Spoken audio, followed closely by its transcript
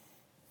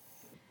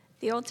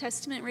The Old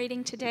Testament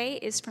reading today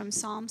is from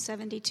Psalm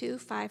 72,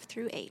 5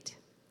 through 8.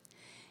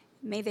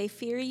 May they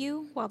fear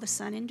you while the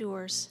sun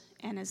endures,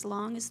 and as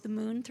long as the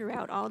moon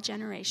throughout all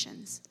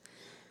generations.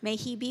 May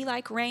he be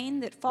like rain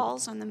that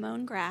falls on the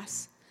mown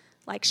grass,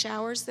 like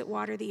showers that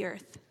water the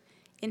earth.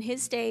 In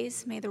his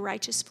days may the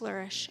righteous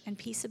flourish, and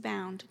peace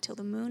abound till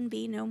the moon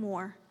be no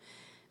more.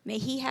 May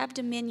he have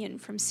dominion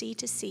from sea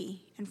to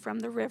sea, and from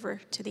the river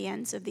to the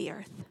ends of the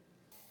earth.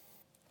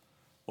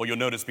 Well, you'll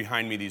notice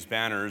behind me these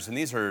banners, and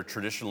these are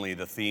traditionally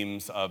the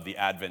themes of the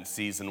Advent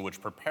season,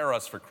 which prepare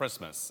us for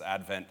Christmas.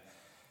 Advent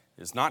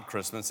is not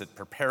Christmas, it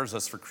prepares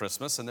us for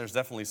Christmas, and there's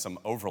definitely some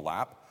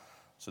overlap.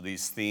 So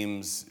these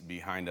themes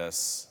behind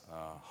us,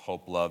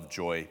 hope, love,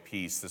 joy,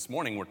 peace. This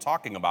morning we're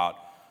talking about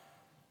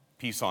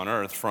peace on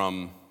earth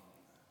from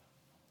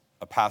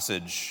a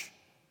passage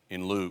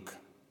in Luke,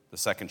 the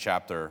 2nd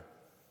chapter.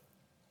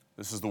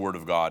 This is the word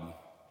of God.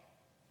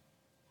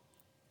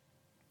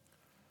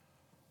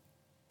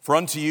 For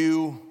unto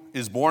you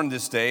is born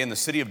this day in the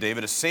city of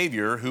David a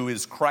Savior, who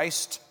is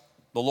Christ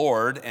the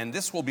Lord, and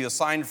this will be a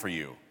sign for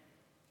you.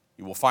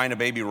 You will find a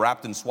baby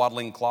wrapped in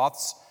swaddling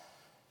cloths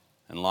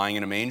and lying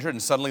in a manger.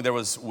 And suddenly there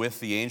was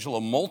with the angel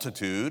a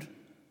multitude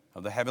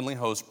of the heavenly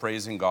host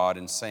praising God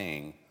and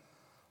saying,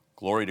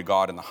 Glory to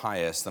God in the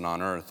highest, and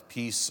on earth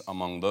peace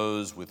among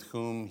those with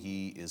whom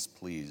he is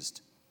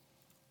pleased.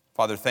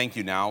 Father, thank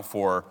you now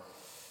for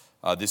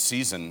this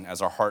season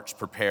as our hearts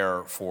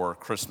prepare for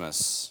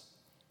Christmas.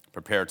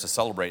 Prepare to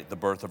celebrate the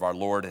birth of our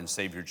Lord and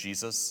Savior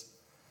Jesus.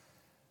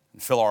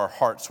 And fill our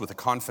hearts with the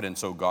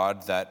confidence, O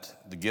God,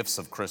 that the gifts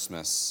of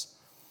Christmas,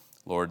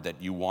 Lord,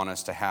 that you want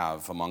us to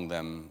have, among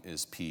them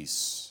is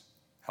peace.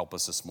 Help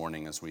us this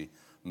morning as we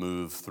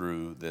move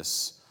through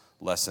this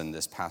lesson,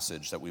 this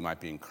passage, that we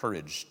might be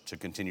encouraged to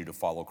continue to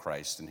follow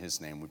Christ. In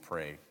his name we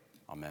pray.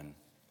 Amen.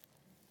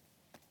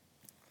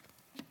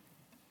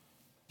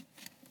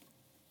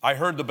 I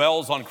Heard the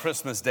Bells on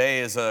Christmas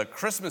Day is a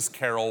Christmas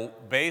carol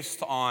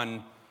based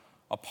on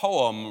a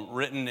poem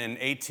written in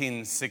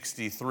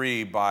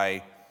 1863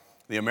 by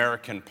the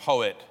American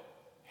poet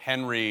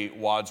Henry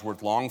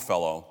Wadsworth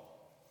Longfellow.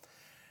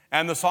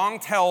 And the song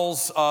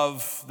tells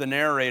of the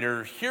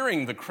narrator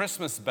hearing the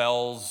Christmas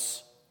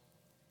bells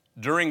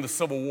during the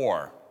Civil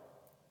War,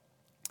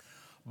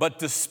 but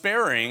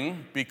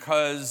despairing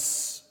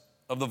because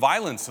of the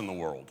violence in the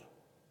world.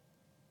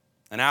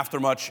 And after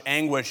much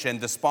anguish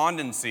and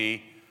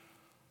despondency,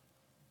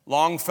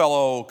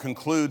 Longfellow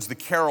concludes the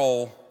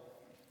carol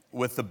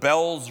with the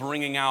bells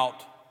ringing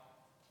out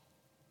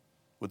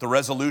with the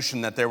resolution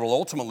that there will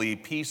ultimately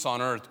be peace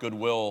on earth,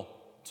 goodwill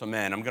to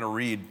men. I'm going to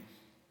read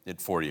it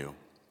for you.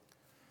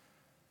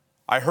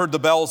 I heard the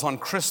bells on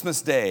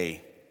Christmas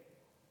Day,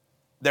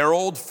 their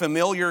old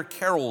familiar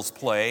carols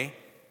play,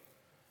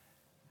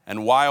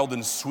 and wild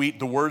and sweet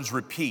the words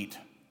repeat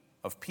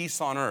of peace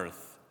on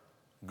earth,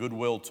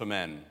 goodwill to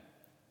men.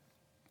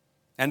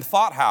 And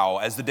thought how,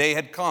 as the day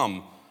had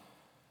come,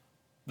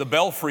 the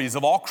belfries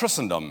of all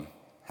Christendom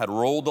had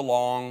rolled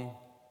along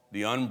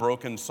the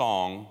unbroken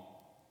song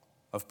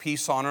of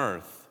peace on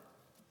earth,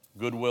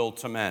 goodwill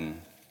to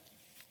men.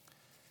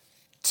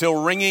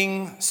 Till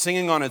ringing,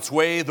 singing on its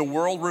way, the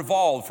world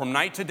revolved from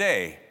night to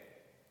day,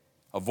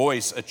 a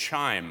voice, a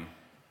chime,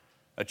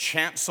 a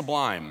chant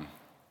sublime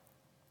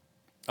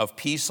of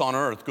peace on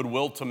earth,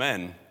 goodwill to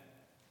men.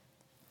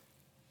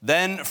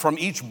 Then from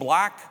each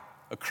black,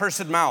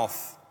 accursed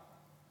mouth,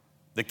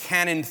 the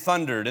cannon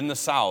thundered in the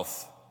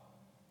south,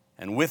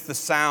 and with the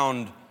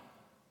sound,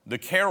 the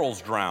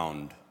carols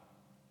drowned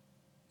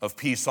of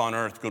peace on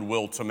earth,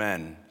 goodwill to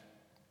men.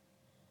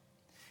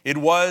 It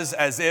was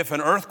as if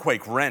an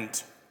earthquake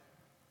rent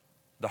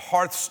the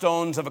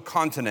hearthstones of a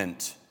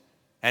continent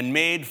and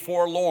made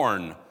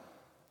forlorn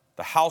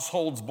the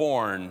households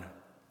born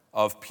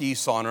of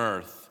peace on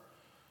earth,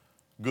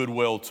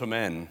 goodwill to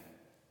men.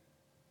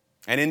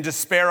 And in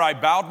despair I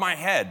bowed my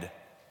head.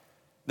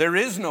 There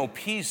is no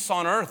peace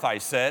on earth, I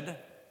said,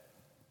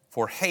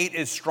 for hate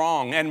is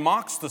strong and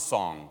mocks the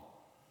song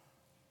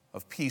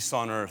of peace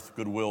on earth,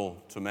 goodwill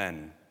to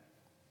men.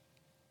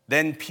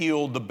 Then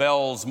pealed the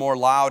bells more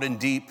loud and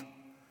deep.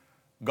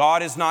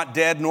 God is not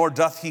dead, nor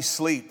doth he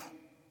sleep.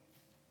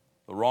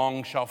 The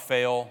wrong shall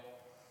fail,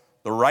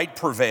 the right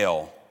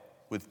prevail,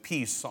 with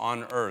peace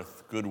on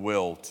earth,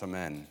 goodwill to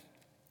men.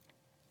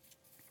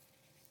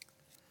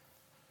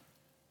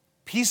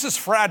 Peace is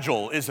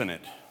fragile, isn't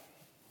it?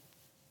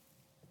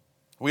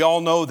 We all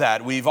know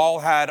that. We've all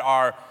had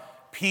our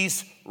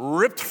peace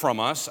ripped from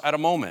us at a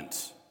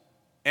moment.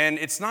 And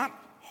it's not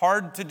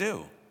hard to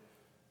do.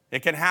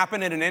 It can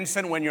happen in an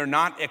instant when you're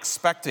not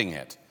expecting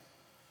it.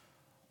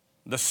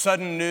 The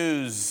sudden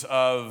news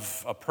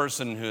of a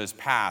person who has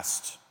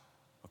passed,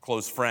 a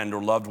close friend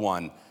or loved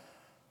one,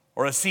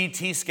 or a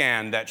CT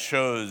scan that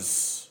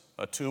shows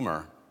a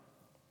tumor,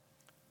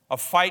 a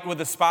fight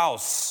with a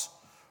spouse,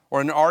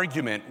 or an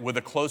argument with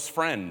a close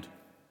friend.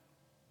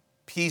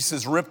 Peace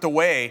is ripped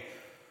away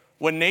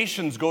when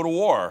nations go to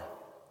war.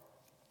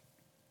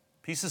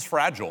 Peace is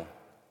fragile.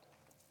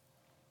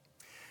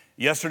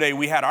 Yesterday,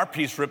 we had our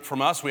piece ripped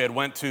from us. We had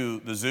gone to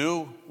the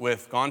zoo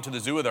with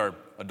our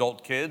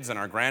adult kids and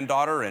our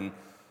granddaughter, and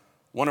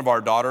one of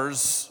our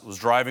daughters was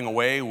driving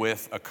away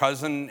with a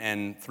cousin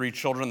and 3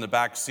 children in the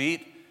back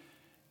seat,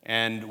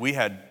 and we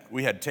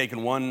had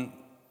taken one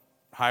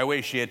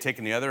highway, she had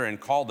taken the other, and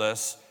called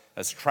us.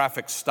 As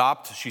traffic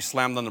stopped, she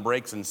slammed on the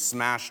brakes and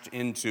smashed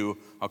into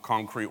a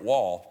concrete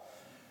wall.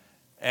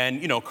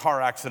 And,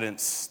 car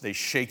accidents, they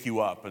shake you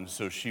up, and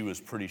so she was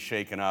pretty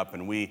shaken up,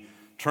 and we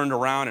turned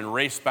around and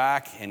raced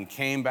back and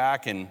came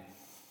back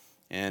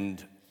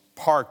and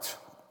parked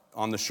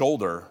on the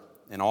shoulder,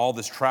 and all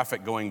this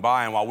traffic going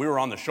by. And while we were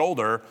on the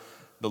shoulder,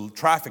 the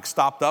traffic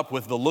stopped up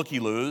with the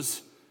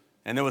looky-loos,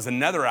 and there was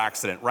another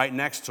accident right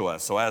next to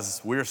us. So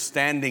as we're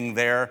standing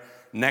there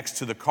next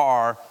to the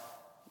car,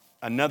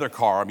 another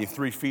car,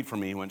 3 feet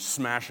from me, went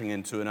smashing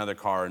into another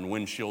car, and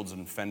windshields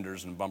and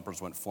fenders and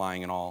bumpers went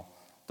flying in all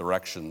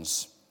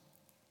directions.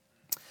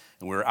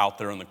 And we were out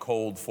there in the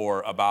cold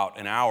for about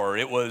an hour.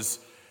 It was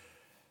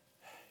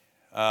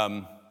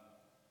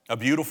a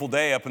beautiful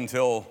day up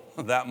until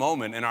that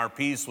moment, and our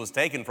peace was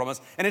taken from us.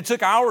 And it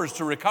took hours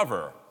to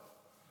recover,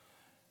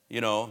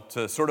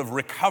 to sort of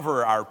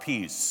recover our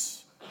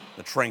peace,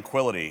 the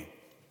tranquility,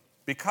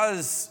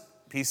 because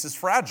peace is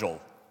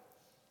fragile.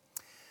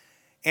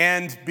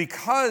 And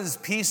because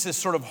peace is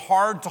sort of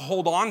hard to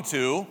hold on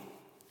to,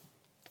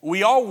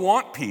 we all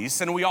want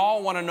peace, and we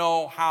all want to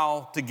know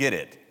how to get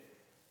it.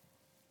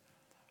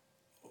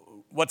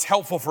 What's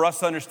helpful for us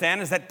to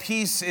understand is that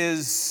peace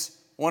is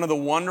one of the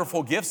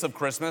wonderful gifts of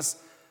Christmas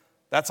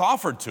that's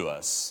offered to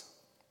us.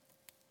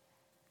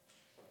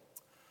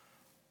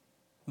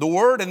 The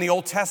word in the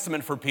Old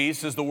Testament for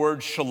peace is the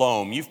word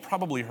shalom. You've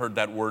probably heard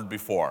that word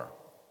before.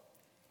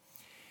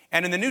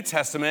 And in the New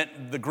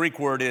Testament, the Greek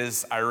word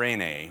is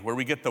eirene, where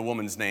we get the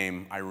woman's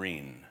name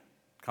Irene.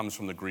 It comes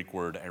from the Greek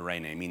word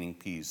eirene, meaning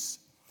peace.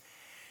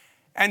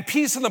 And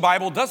peace in the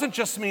Bible doesn't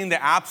just mean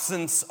the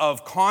absence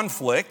of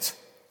conflict,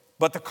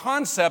 but the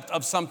concept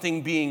of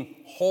something being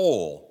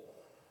whole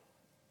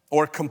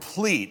or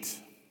complete.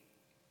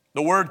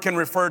 The word can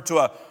refer to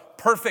a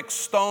perfect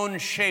stone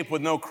shape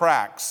with no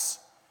cracks.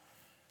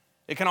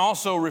 It can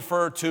also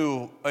refer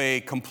to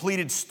a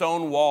completed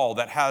stone wall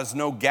that has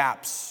no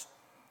gaps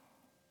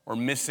or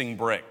missing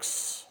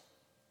bricks.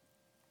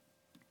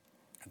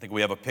 I think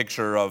we have a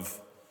picture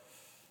of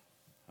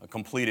a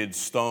completed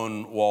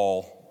stone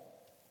wall.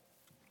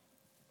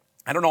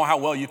 I don't know how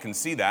well you can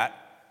see that,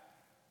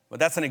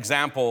 but that's an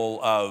example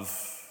of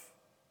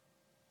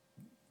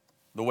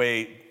the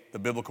way the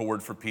biblical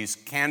word for peace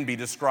can be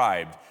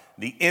described.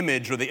 The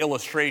image or the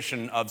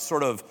illustration of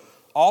sort of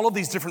all of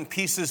these different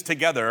pieces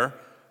together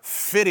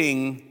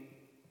fitting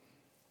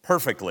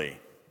perfectly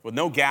with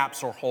no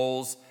gaps or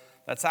holes.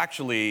 That's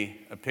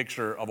actually a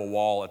picture of a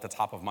wall at the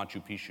top of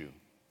Machu Picchu.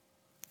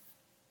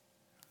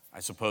 I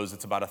suppose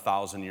it's about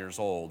 1,000 years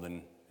old,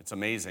 and it's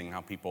amazing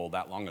how people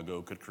that long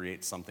ago could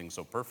create something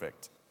so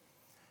perfect.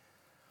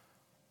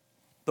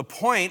 The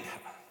point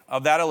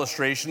of that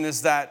illustration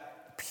is that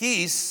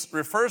peace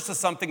refers to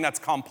something that's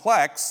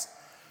complex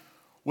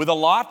with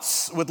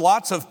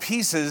lots of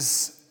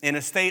pieces in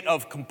a state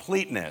of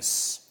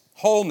completeness,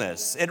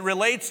 wholeness. It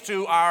relates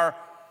to our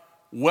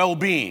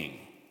well-being.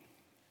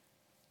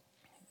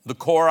 The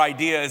core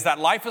idea is that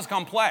life is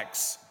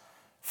complex,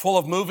 full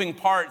of moving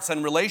parts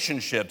and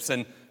relationships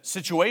and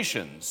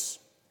situations.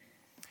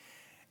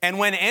 And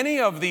when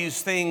any of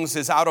these things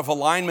is out of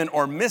alignment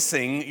or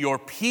missing, your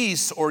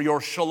peace or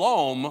your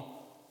shalom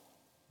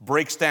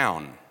breaks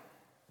down.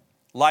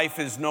 Life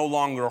is no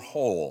longer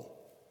whole,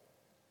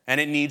 and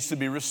it needs to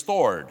be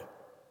restored.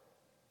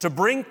 To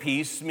bring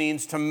peace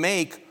means to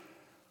make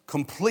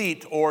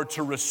complete or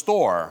to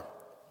restore.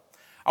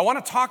 I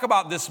want to talk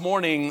about this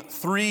morning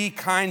 3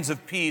 kinds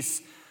of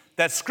peace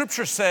that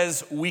Scripture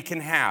says we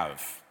can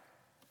have.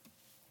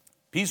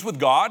 Peace with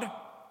God,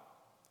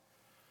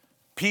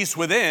 peace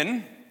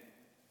within,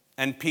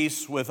 and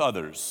peace with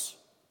others.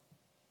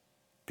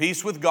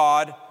 Peace with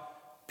God,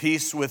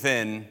 peace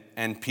within,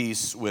 and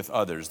peace with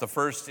others. The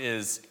first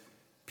is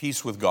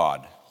peace with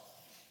God.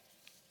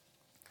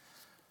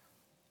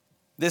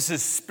 This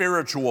is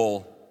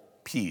spiritual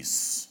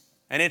peace,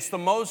 and it's the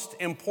most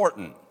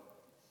important.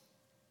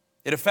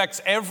 It affects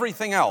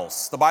everything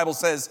else. The Bible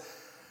says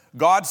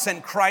God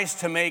sent Christ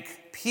to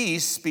make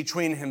peace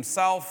between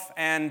himself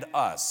and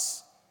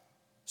us.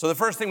 So the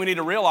first thing we need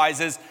to realize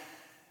is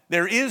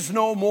there is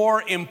no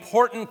more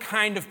important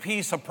kind of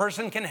peace a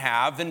person can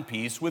have than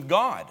peace with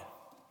God.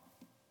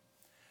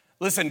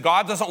 Listen,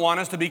 God doesn't want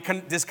us to be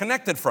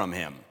disconnected from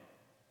him.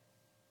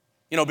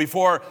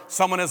 Before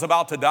someone is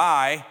about to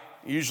die,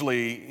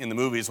 usually in the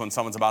movies when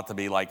someone's about to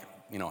be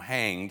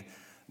hanged,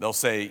 they'll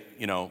say,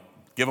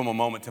 give him a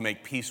moment to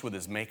make peace with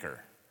his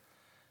maker.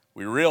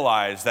 We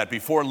realize that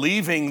before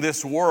leaving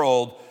this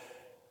world,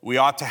 we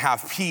ought to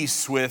have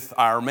peace with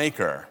our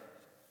maker.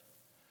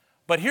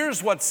 But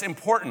here's what's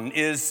important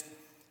is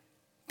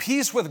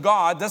peace with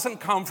God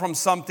doesn't come from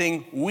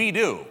something we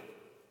do,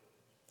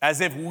 as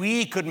if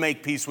we could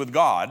make peace with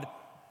God.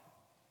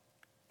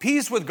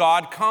 Peace with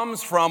God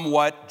comes from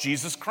what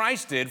Jesus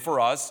Christ did for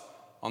us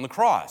on the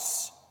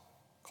cross.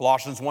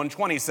 Colossians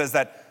 1:20 says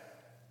that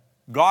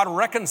God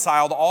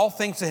reconciled all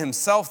things to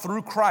himself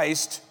through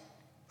Christ,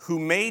 who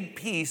made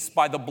peace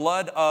by the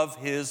blood of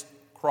his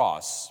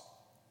cross.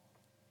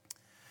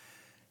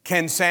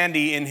 Ken Sande,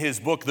 in his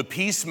book, The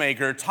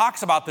Peacemaker,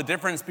 talks about the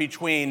difference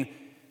between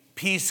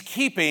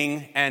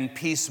peacekeeping and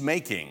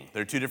peacemaking.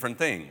 They're two different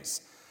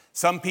things.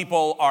 Some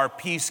people are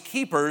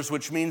peacekeepers,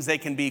 which means they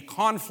can be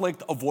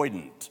conflict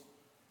avoidant,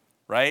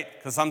 right?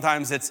 Because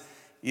sometimes it's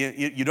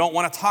you don't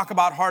want to talk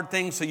about hard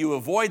things, so you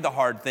avoid the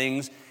hard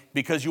things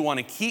because you want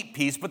to keep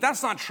peace. But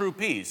that's not true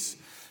peace,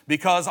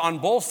 because on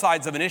both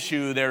sides of an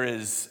issue, there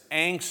is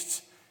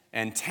angst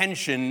and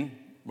tension,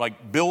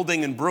 like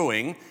building and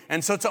brewing.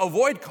 And so to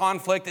avoid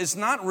conflict is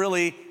not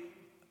really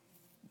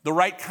the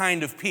right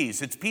kind of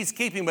peace. It's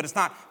peacekeeping, but it's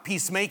not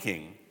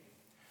peacemaking.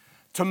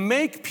 To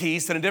make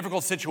peace in a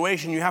difficult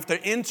situation, you have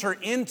to enter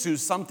into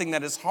something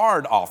that is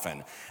hard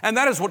often. And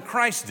that is what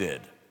Christ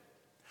did.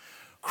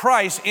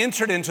 Christ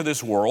entered into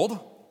this world.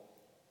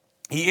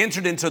 He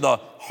entered into the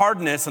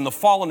hardness and the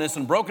fallenness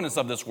and brokenness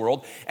of this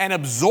world and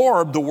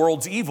absorbed the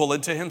world's evil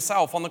into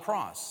himself on the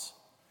cross.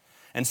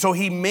 And so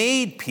he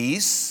made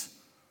peace.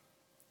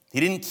 He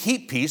didn't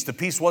keep peace. The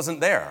peace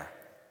wasn't there.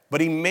 But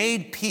he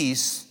made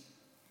peace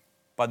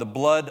by the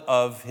blood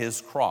of his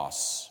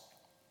cross.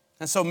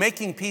 And so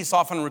making peace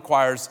often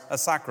requires a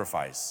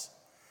sacrifice.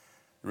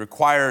 It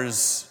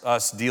requires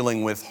us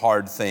dealing with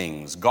hard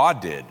things.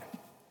 God did.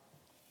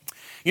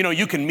 You know,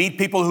 you can meet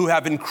people who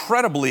have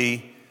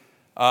incredibly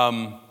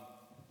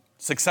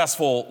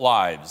successful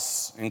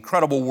lives,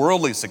 incredible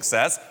worldly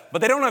success,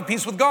 but they don't have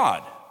peace with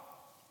God.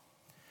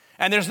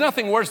 And there's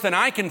nothing worse than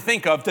I can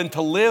think of than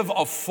to live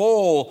a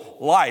full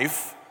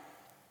life,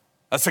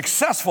 a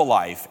successful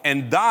life,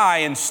 and die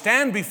and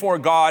stand before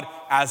God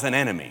as an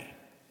enemy,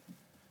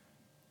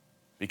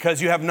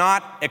 because you have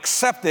not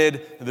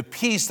accepted the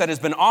peace that has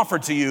been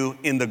offered to you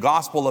in the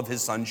gospel of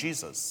his son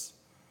Jesus.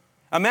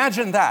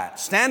 Imagine that,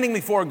 standing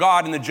before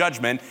God in the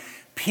judgment.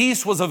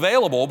 Peace was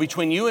available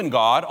between you and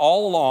God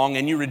all along,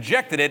 and you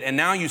rejected it, and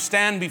now you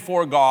stand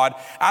before God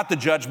at the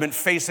judgment,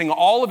 facing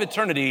all of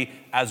eternity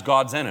as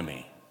God's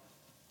enemy.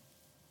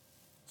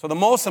 So the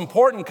most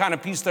important kind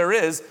of peace there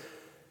is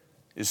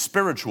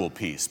spiritual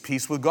peace,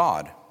 peace with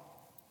God.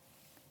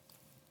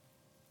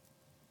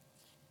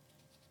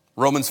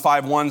 Romans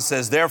 5:1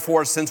 says,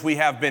 therefore, since we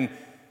have been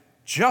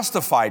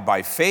justified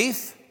by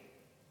faith,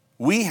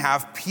 we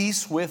have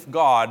peace with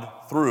God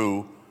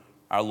through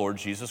our Lord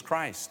Jesus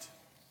Christ.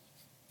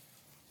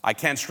 I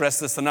can't stress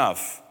this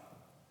enough.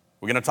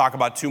 We're going to talk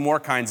about two more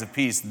kinds of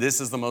peace.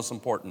 This is the most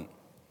important.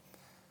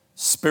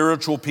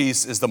 Spiritual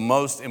peace is the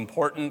most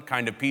important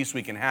kind of peace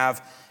we can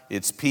have.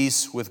 It's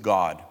peace with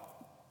God.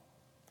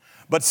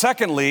 But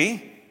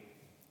secondly,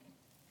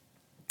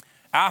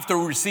 after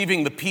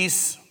receiving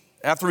peace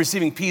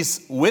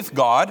with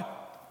God,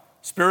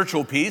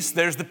 spiritual peace,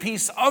 there's the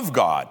peace of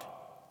God.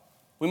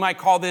 We might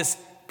call this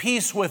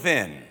peace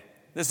within.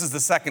 This is the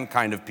second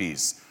kind of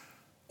peace,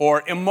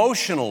 or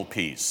emotional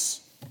peace.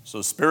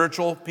 So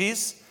spiritual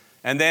peace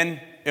and then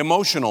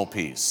emotional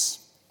peace.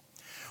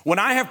 When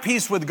I have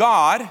peace with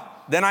God,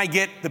 then I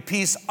get the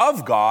peace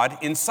of God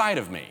inside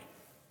of me.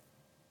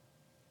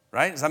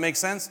 Right? Does that make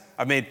sense?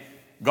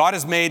 God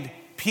has made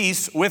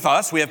peace with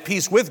us. We have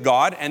peace with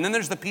God, and then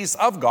there's the peace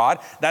of God.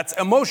 That's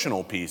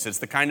emotional peace. It's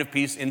the kind of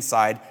peace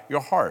inside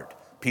your heart.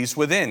 Peace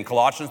within.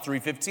 Colossians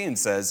 3:15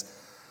 says,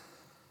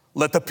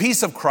 let the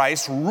peace of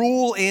Christ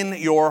rule in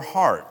your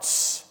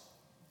hearts.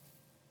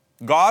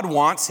 God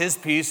wants his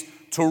peace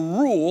to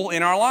rule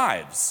in our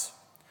lives.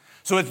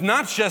 So it's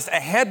not just a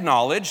head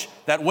knowledge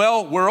that,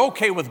 well, we're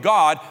okay with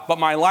God, but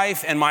my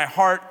life and my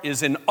heart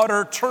is in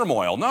utter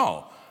turmoil.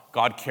 No,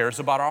 God cares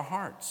about our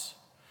hearts.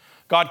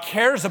 God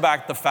cares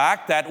about the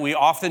fact that we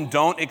often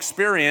don't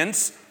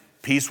experience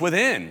peace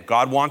within.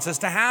 God wants us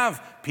to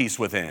have peace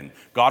within.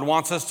 God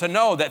wants us to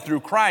know that through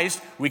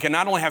Christ, we can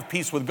not only have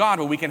peace with God,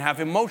 but we can have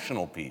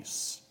emotional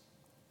peace.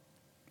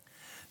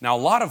 Now, a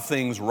lot of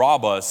things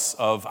rob us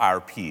of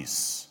our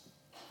peace.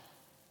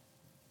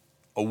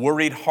 A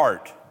worried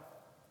heart,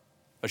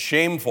 a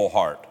shameful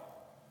heart,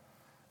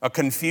 a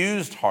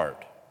confused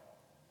heart,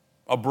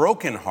 a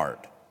broken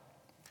heart.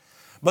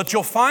 But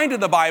you'll find in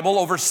the Bible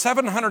over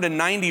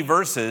 790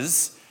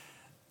 verses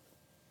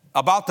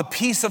about the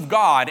peace of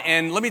God.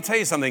 And let me tell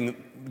you something.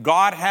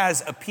 God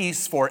has a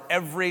peace for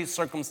every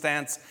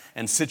circumstance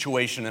and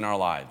situation in our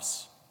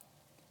lives.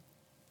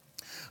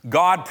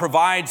 God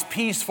provides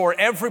peace for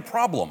every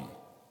problem.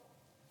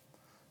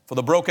 For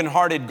the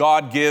brokenhearted,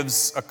 God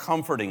gives a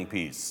comforting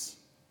peace.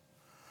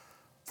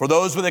 For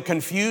those with a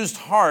confused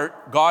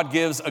heart, God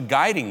gives a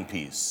guiding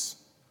peace.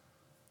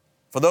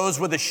 For those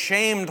with a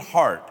shamed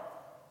heart,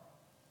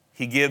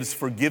 he gives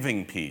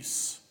forgiving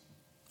peace.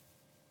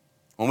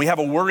 When we have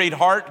a worried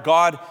heart,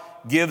 God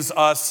gives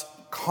us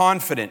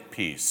confident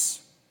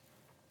peace.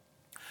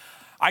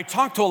 I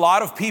talk to a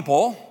lot of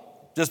people,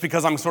 just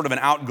because I'm sort of an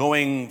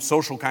outgoing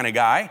social kind of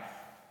guy,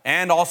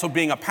 and also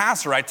being a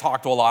pastor, I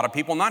talk to a lot of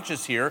people, not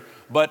just here,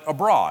 but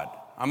abroad.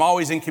 I'm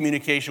always in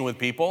communication with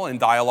people, in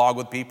dialogue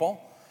with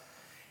people.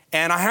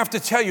 And I have to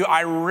tell you,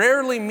 I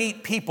rarely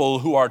meet people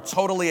who are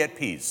totally at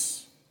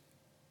peace.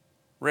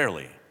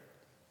 Rarely.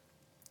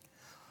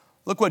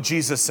 Look what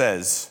Jesus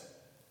says.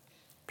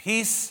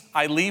 Peace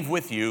I leave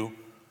with you,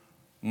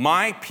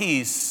 my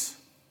peace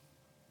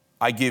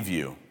I give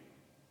you.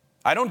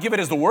 I don't give it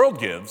as the world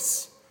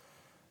gives.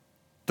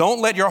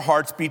 Don't let your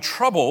hearts be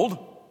troubled,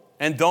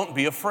 and don't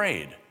be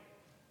afraid.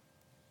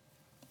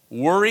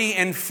 Worry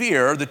and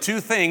fear, the two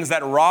things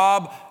that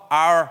rob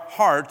our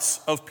hearts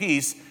of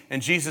peace.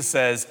 And Jesus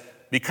says,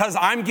 because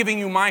I'm giving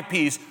you my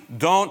peace,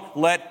 don't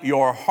let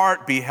your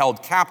heart be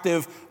held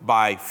captive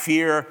by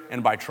fear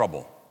and by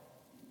trouble.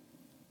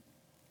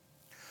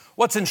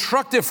 What's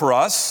instructive for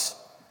us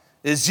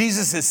is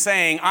Jesus is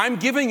saying, I'm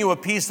giving you a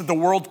peace that the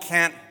world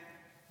can't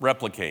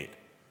replicate.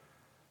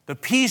 The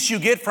peace you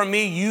get from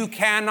me, you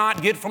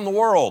cannot get from the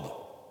world.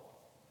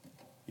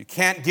 You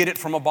can't get it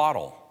from a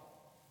bottle.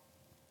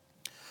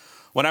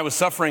 When I was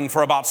suffering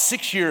for about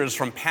 6 years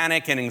from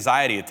panic and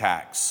anxiety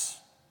attacks,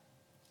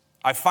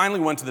 I finally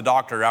went to the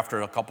doctor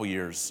after a couple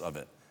years of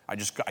it. I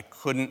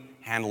couldn't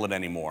handle it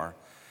anymore.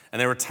 And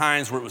there were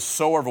times where it was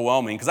so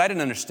overwhelming because I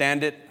didn't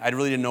understand it. I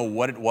really didn't know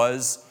what it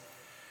was.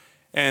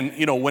 And,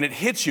 when it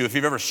hits you, if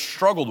you've ever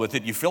struggled with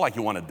it, you feel like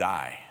you want to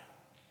die.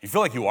 You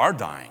feel like you are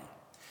dying.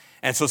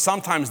 And so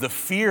sometimes the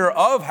fear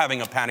of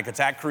having a panic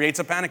attack creates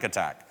a panic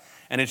attack.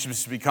 And it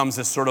just becomes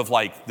this sort of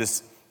like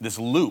this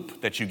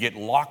loop that you get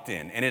locked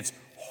in. And it's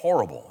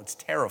horrible. It's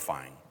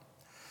terrifying.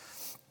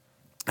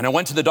 And I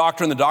went to the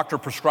doctor, and the doctor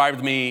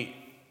prescribed me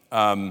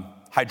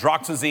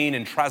hydroxyzine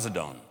and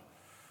trazodone,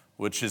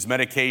 which is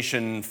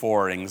medication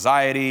for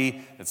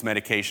anxiety. It's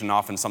medication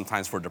often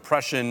sometimes for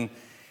depression.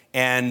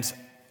 And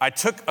I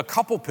took a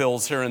couple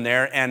pills here and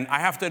there, and I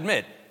have to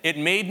admit, it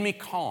made me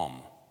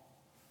calm,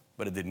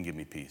 but it didn't give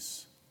me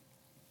peace.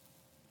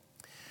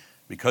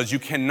 Because you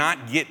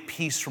cannot get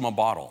peace from a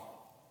bottle.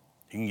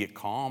 You can get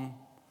calm.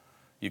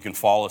 You can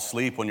fall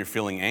asleep when you're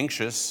feeling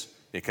anxious.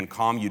 It can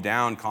calm you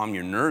down, calm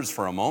your nerves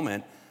for a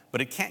moment,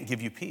 but it can't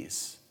give you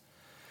peace.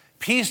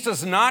 Peace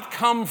does not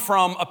come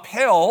from a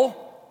pill,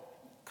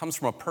 it comes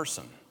from a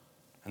person,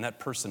 and that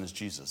person is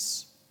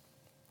Jesus.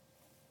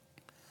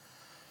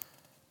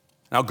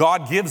 Now,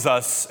 God gives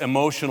us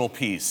emotional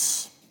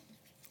peace,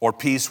 or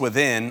peace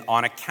within,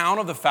 on account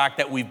of the fact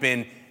that we've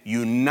been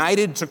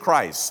united to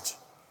Christ.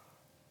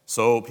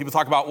 So people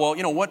talk about,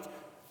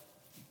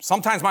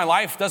 sometimes my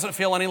life doesn't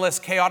feel any less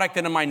chaotic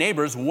than in my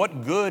neighbor's.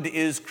 What good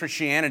is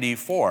Christianity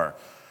for?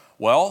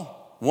 Well,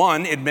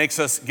 one, it gives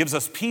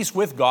us peace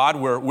with God.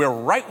 We're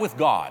right with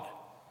God.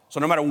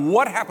 So no matter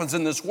what happens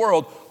in this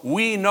world,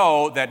 we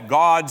know that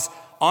God's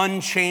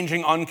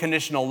unchanging,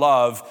 unconditional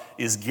love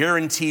is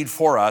guaranteed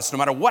for us, no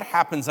matter what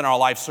happens in our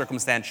life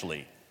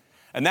circumstantially.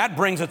 And that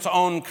brings its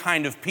own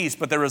kind of peace.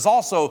 But there is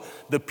also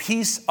the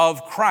peace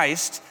of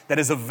Christ that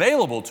is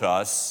available to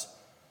us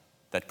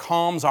that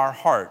calms our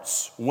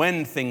hearts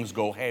when things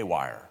go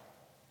haywire.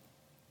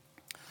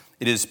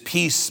 It is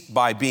peace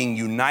by being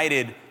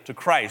united to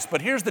Christ.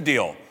 But here's the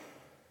deal.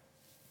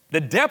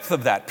 The depth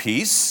of that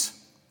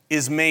peace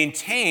is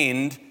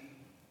maintained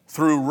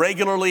through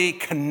regularly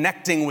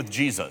connecting with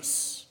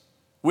Jesus.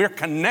 We're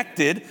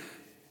connected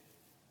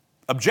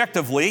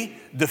objectively,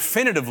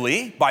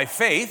 definitively, by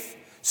faith,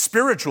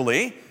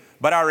 spiritually,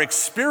 but our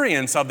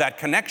experience of that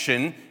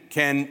connection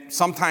can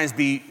sometimes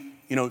be,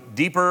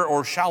 deeper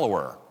or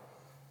shallower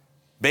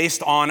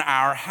based on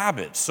our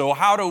habits. So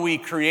how do we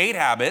create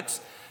habits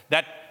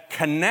that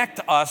connect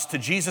us to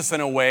Jesus in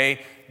a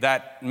way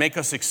that make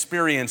us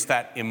experience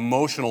that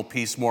emotional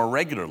peace more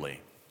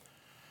regularly?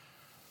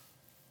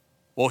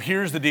 Well,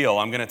 here's the deal.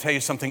 I'm going to tell you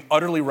something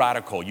utterly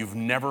radical you've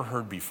never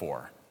heard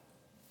before.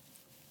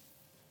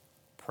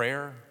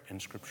 Prayer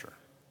and Scripture.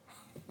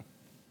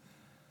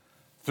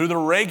 Through the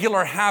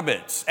regular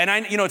habits. And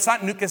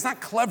it's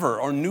not clever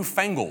or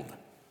newfangled,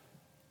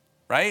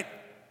 right?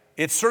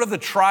 It's sort of the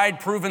tried,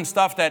 proven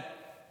stuff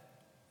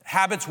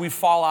habits we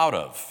fall out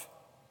of.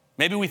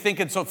 Maybe we think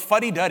it's so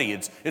fuddy-duddy,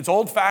 it's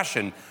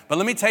old-fashioned. But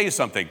let me tell you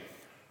something.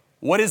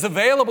 What is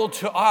available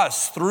to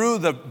us through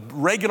the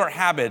regular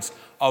habits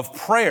of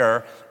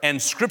prayer and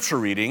Scripture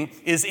reading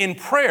is in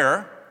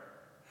prayer,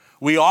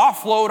 we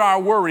offload our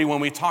worry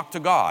when we talk to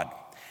God.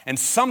 And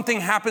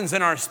something happens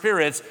in our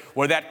spirits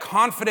where that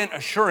confident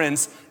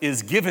assurance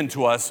is given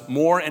to us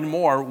more and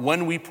more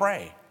when we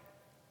pray.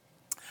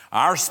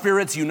 Our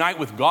spirits unite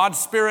with God's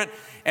Spirit,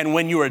 and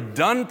when you are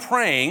done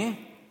praying,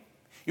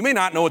 you may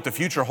not know what the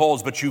future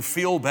holds, but you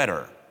feel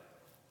better,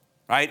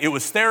 right? It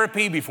was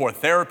therapy before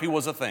therapy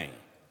was a thing.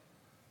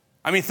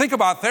 I mean, think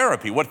about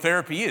therapy, what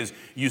therapy is.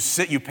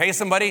 You pay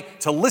somebody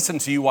to listen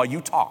to you while you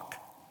talk.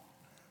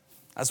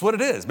 That's what it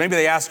is. Maybe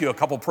they ask you a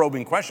couple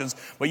probing questions,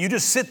 but you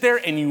just sit there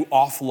and you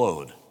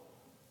offload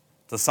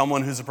to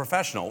someone who's a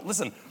professional.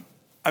 Listen,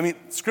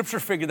 Scripture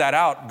figured that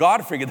out.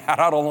 God figured that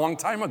out a long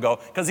time ago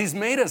because He's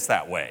made us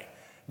that way.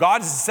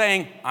 God is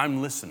saying,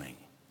 I'm listening.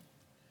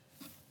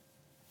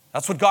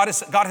 That's what God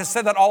has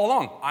said that all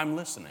along. I'm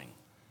listening.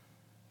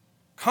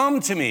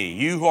 Come to me,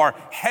 you who are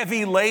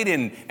heavy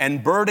laden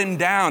and burdened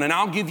down, and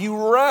I'll give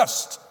you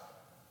rest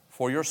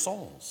for your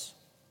souls.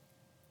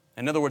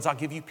 In other words, I'll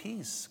give you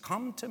peace.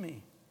 Come to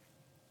me.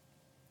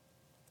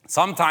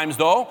 Sometimes,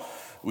 though,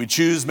 we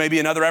choose maybe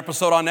another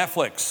episode on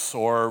Netflix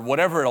or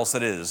whatever else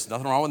it is.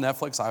 Nothing wrong with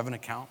Netflix. I have an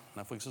account.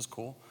 Netflix is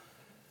cool.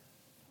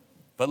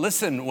 But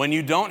listen, when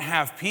you don't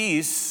have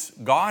peace,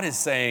 God is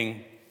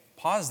saying,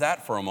 pause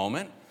that for a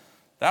moment.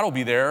 That'll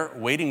be there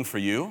waiting for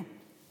you.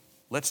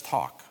 Let's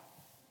talk.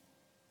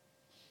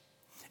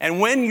 And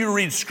when you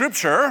read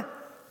Scripture,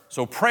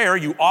 so prayer,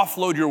 you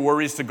offload your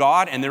worries to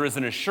God, and there is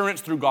an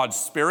assurance through God's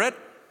Spirit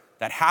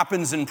that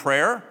happens in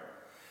prayer.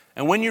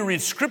 And when you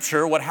read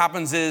Scripture, what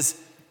happens is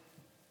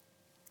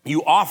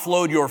you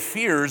offload your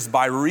fears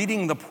by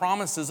reading the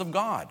promises of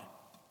God.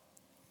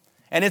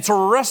 And it's a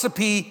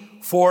recipe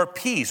for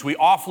peace. We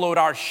offload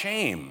our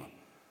shame.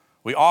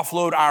 We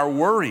offload our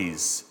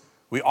worries.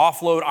 We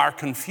offload our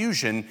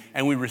confusion,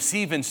 and we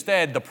receive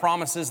instead the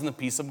promises and the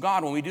peace of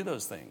God when we do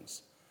those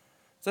things.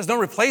 So there's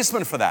no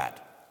replacement for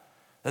that.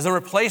 There's a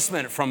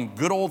replacement from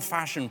good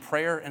old-fashioned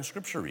prayer and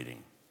Scripture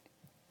reading.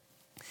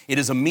 It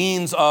is a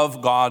means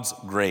of God's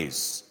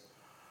grace.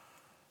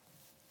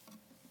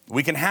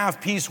 We can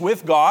have peace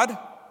with God.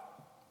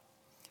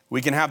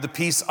 We can have the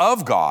peace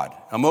of God,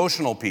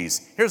 emotional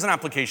peace. Here's an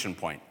application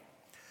point.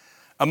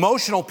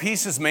 Emotional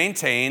peace is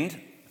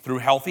maintained through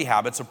healthy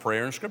habits of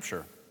prayer and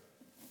Scripture.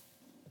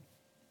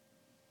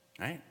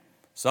 Right?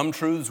 Some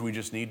truths we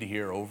just need to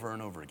hear over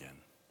and over again.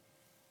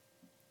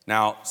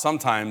 Now,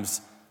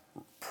 sometimes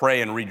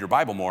pray and read your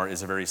Bible more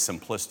is a very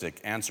simplistic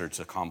answer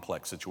to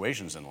complex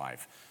situations in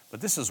life.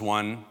 But this is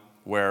one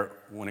where,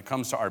 when it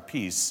comes to our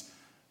peace,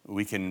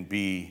 we can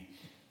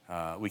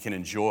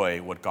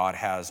enjoy what God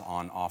has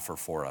on offer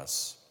for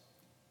us.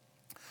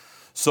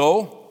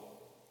 So,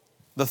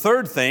 the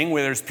third thing,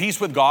 where there's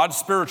peace with God,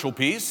 spiritual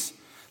peace,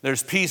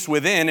 there's peace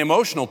within,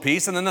 emotional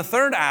peace, and then the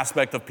third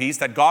aspect of peace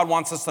that God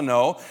wants us to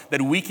know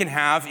that we can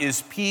have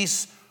is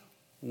peace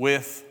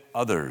with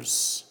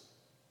others.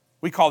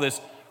 We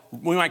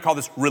might call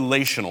this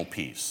relational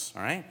peace,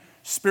 all right?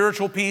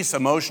 Spiritual peace,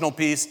 emotional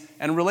peace,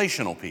 and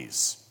relational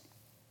peace.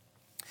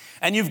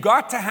 And you've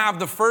got to have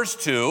the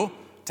first two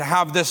to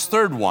have this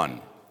third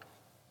one.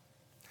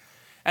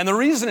 And the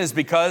reason is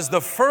because the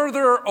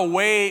further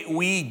away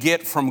we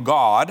get from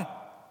God,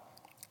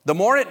 the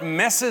more it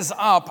messes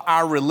up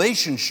our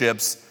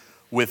relationships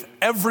with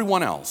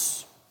everyone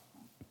else.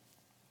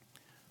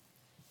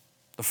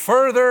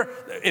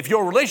 If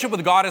your relationship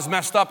with God is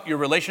messed up, your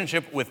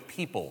relationship with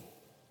people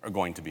are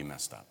going to be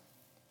messed up.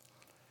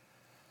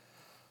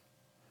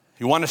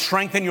 You want to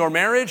strengthen your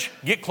marriage?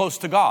 Get close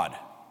to God.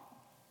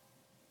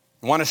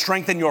 You want to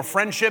strengthen your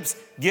friendships?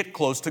 Get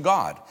close to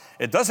God.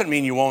 It doesn't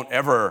mean you won't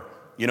ever,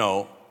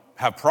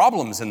 have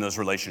problems in those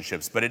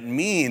relationships, but it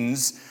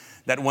means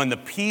that when the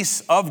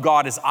peace of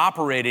God is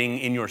operating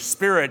in your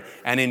spirit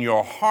and in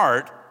your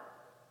heart,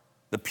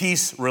 the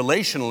peace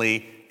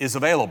relationally is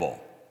available.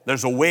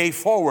 There's a way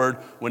forward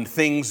when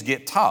things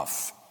get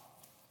tough.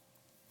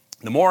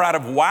 The more out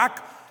of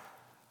whack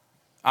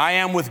I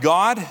am with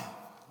God,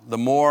 the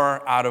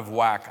more out of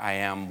whack I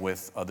am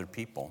with other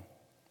people.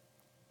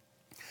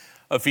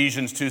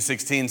 Ephesians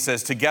 2:16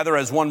 says, "Together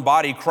as one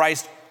body,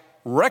 Christ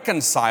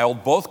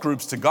reconciled both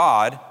groups to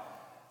God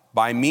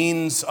by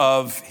means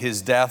of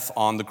his death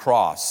on the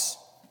cross.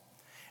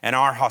 And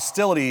our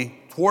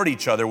hostility toward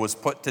each other was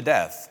put to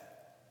death."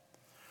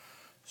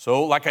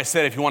 So, like I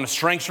said, if you want to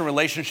strengthen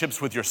relationships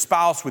with your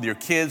spouse, with your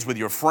kids, with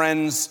your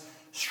friends,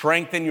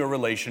 strengthen your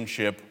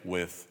relationship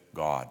with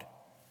God.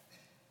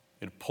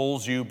 It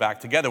pulls you back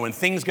together. When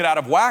things get out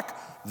of whack,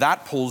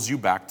 that pulls you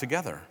back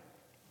together.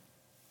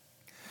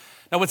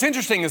 Now, what's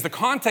interesting is the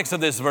context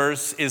of this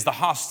verse is the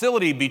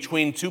hostility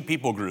between two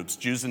people groups,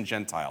 Jews and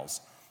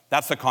Gentiles.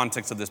 That's the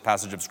context of this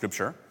passage of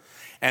Scripture.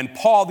 And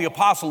Paul, the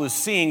apostle, is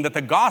seeing that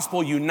the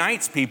gospel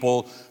unites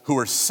people who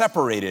are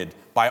separated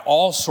by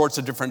all sorts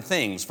of different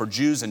things. For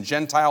Jews and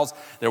Gentiles,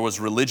 there was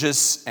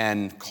religious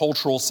and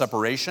cultural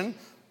separation.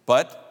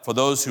 But for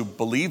those who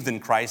believed in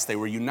Christ, they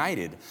were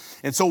united.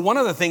 And so one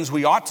of the things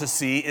we ought to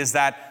see is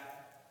that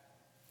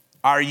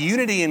our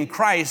unity in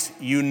Christ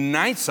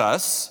unites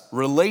us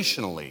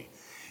relationally.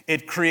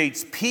 It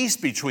creates peace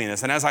between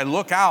us. And as I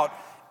look out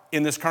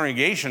in this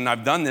congregation,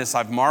 I've done this,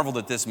 I've marveled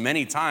at this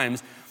many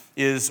times,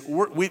 there's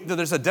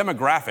a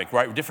demographic,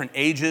 right? Different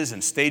ages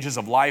and stages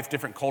of life,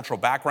 different cultural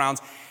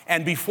backgrounds.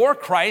 And before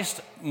Christ,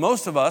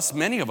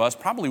 many of us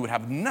probably would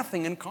have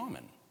nothing in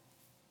common.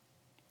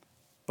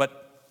 But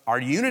our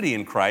unity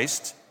in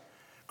Christ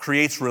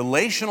creates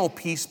relational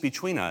peace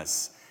between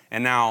us.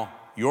 And now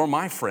you're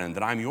my friend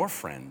and I'm your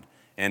friend.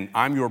 And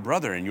I'm your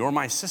brother and you're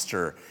my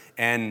sister.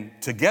 And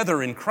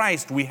together in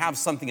Christ, we have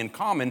something in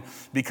common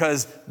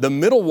because the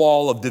middle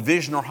wall of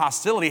division or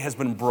hostility has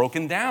been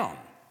broken down.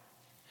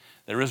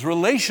 There is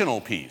relational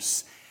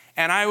peace.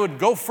 And I would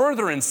go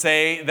further and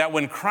say that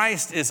when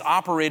Christ is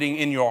operating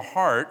in your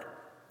heart,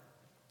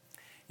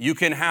 you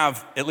can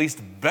have at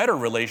least better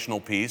relational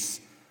peace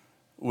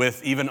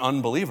with even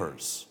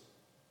unbelievers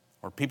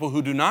or people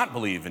who do not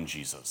believe in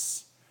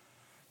Jesus.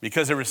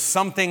 because there is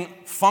something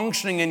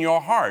functioning in your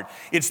heart.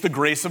 It's the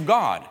grace of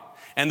God.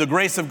 And the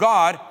grace of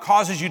God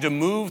causes you to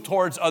move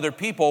towards other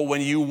people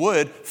when you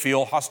would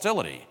feel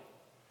hostility.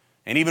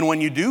 And even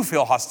when you do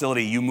feel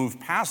hostility, you move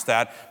past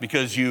that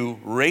because you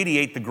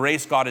radiate the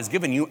grace God has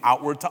given you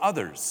outward to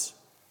others.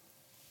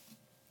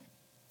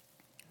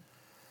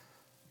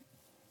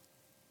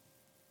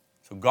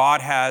 So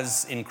God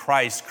has, in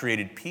Christ,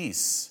 created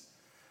peace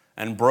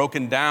and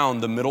broken down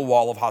the middle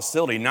wall of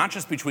hostility, not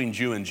just between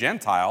Jew and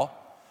Gentile,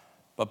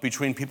 but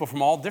between people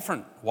from all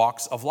different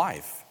walks of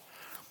life.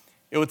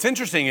 What's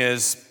interesting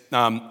is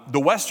the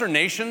Western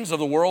nations of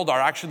the world are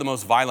actually the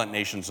most violent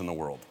nations in the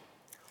world.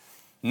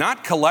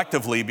 Not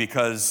collectively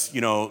because,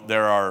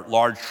 there are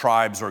large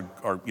tribes or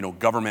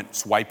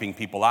governments wiping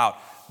people out,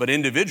 but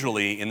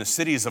individually in the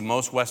cities of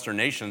most Western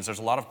nations, there's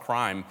a lot of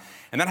crime.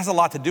 And that has a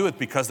lot to do with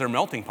because they're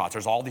melting pots.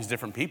 There's all these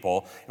different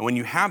people. And when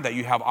you have that,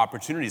 you have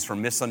opportunities for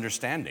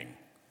misunderstanding.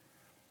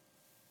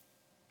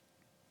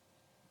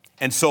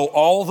 And so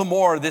all the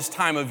more this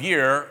time of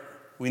year,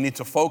 we need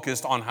to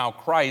focus on how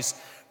Christ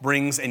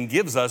brings and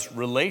gives us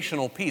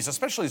relational peace,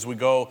 especially as we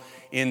go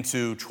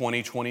into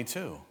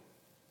 2022.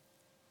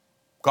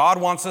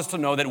 God wants us to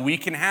know that we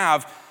can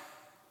have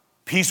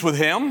peace with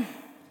Him,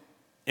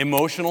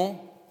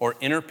 emotional or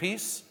inner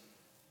peace,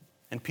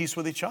 and peace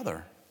with each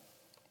other.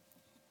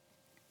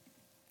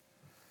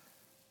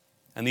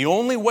 And the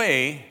only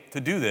way to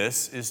do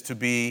this is to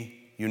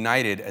be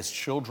united as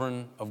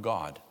children of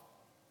God.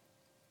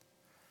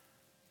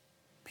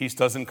 Peace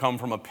doesn't come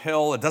from a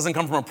pill. It doesn't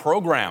come from a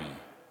program.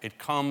 It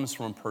comes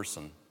from a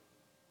person,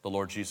 the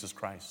Lord Jesus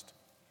Christ.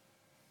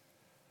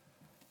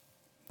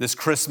 This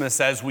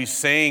Christmas, as we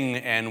sing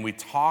and we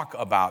talk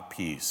about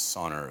peace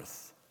on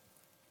earth,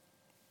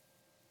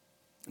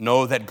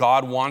 know that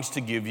God wants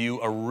to give you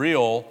a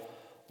real,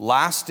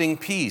 lasting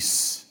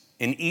peace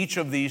in each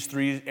of these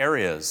three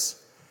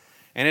areas.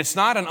 And it's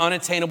not an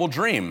unattainable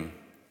dream.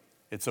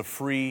 It's a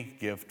free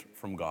gift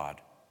from God.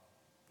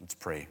 Let's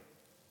pray.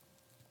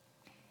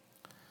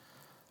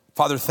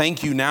 Father,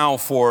 thank you now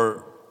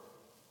for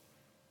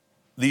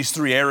these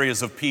three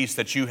areas of peace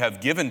that you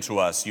have given to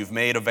us, you've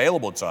made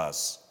available to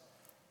us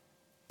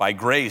by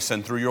grace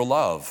and through your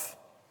love.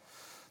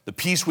 The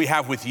peace we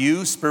have with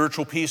you,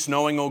 spiritual peace,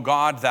 knowing, O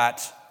God,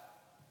 that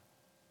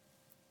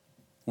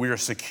we are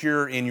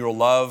secure in your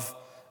love,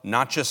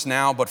 not just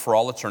now, but for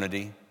all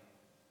eternity.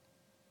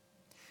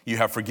 You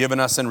have forgiven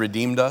us and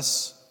redeemed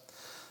us.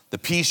 The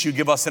peace you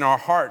give us in our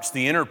hearts,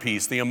 the inner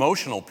peace, the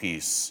emotional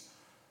peace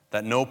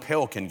that no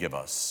pill can give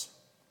us.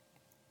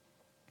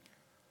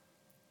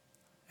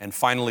 And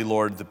finally,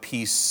 Lord, the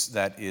peace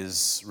that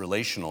is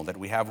relational, that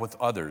we have with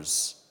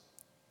others.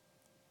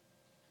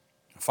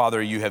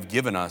 Father, you have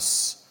given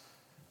us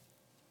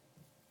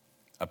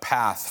a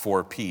path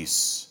for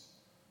peace.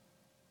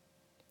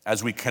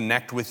 As we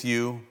connect with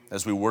you,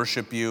 as we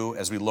worship you,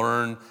 as we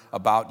learn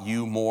about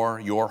you more,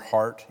 your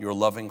heart, your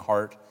loving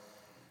heart,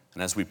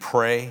 and as we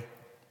pray,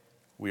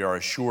 we are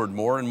assured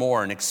more and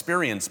more and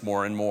experience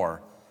more and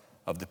more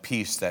of the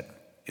peace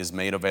that is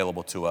made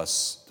available to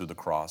us through the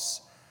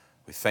cross.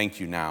 We thank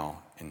you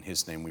now. In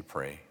his name we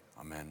pray.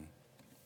 Amen.